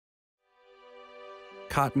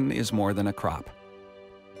Cotton is more than a crop.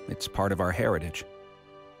 It's part of our heritage.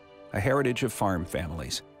 A heritage of farm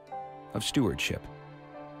families, of stewardship,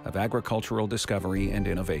 of agricultural discovery and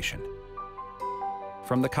innovation.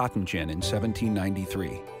 From the cotton gin in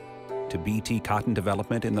 1793 to BT cotton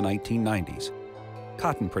development in the 1990s,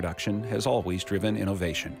 cotton production has always driven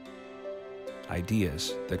innovation.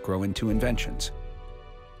 Ideas that grow into inventions,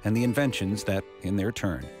 and the inventions that, in their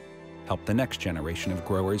turn, help the next generation of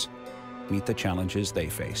growers meet the challenges they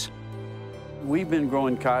face. We've been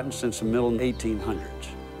growing cotton since the middle 1800s,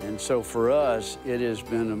 and so for us, it has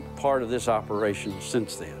been a part of this operation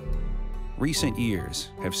since then. Recent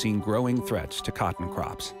years have seen growing threats to cotton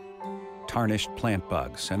crops. Tarnished plant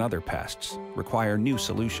bugs and other pests require new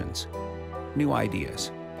solutions, new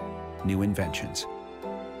ideas, new inventions.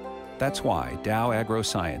 That's why Dow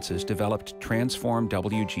AgroSciences developed Transform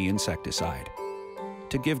WG Insecticide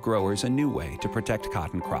to give growers a new way to protect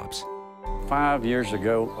cotton crops. 5 years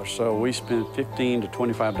ago or so, we spent $15 to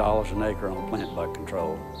 $25 an acre on plant bug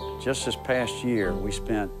control. Just this past year, we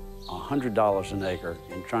spent $100 an acre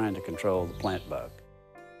in trying to control the plant bug.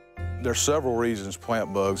 There are several reasons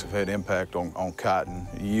plant bugs have had impact on cotton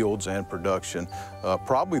yields and production.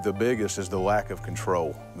 Probably the biggest is the lack of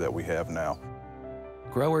control that we have now.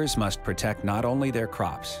 Growers must protect not only their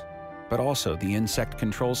crops, but also the insect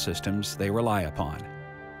control systems they rely upon.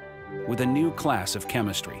 With a new class of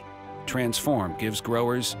chemistry, Transform gives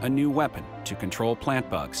growers a new weapon to control plant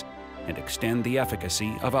bugs and extend the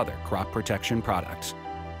efficacy of other crop protection products.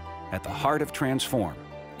 At the heart of Transform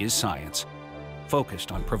is science,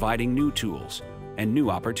 focused on providing new tools and new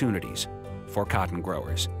opportunities for cotton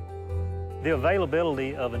growers. The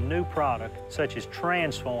availability of a new product, such as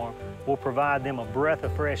Transform, will provide them a breath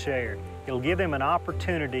of fresh air. It'll give them an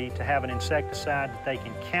opportunity to have an insecticide that they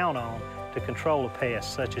can count on to control a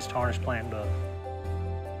pest, such as tarnished plant bug.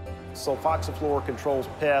 Sulfoxaflor controls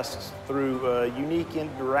pests through a unique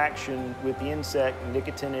interaction with the insect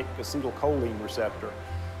nicotinic acetylcholine receptor.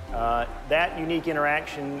 That unique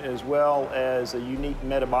interaction, as well as a unique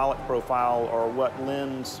metabolic profile, are what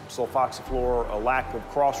lends sulfoxaflor a lack of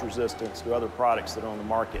cross-resistance to other products that are on the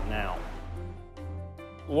market now.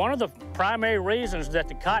 One of the primary reasons that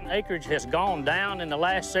the cotton acreage has gone down in the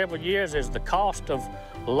last several years is the cost of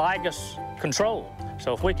lygus control.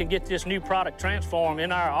 So if we can get this new product Transform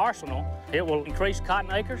in our arsenal, it will increase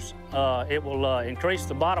cotton acres, it will increase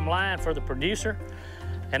the bottom line for the producer,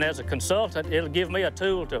 and as a consultant, it'll give me a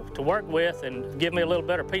tool to work with and give me a little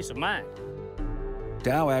better peace of mind.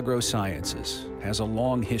 Dow AgroSciences has a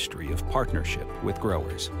long history of partnership with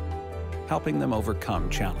growers, helping them overcome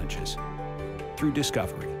challenges through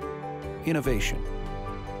discovery, innovation,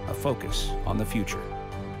 a focus on the future.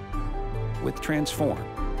 With Transform,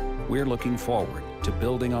 we're looking forward to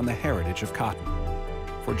building on the heritage of cotton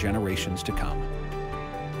for generations to come,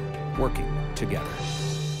 working together.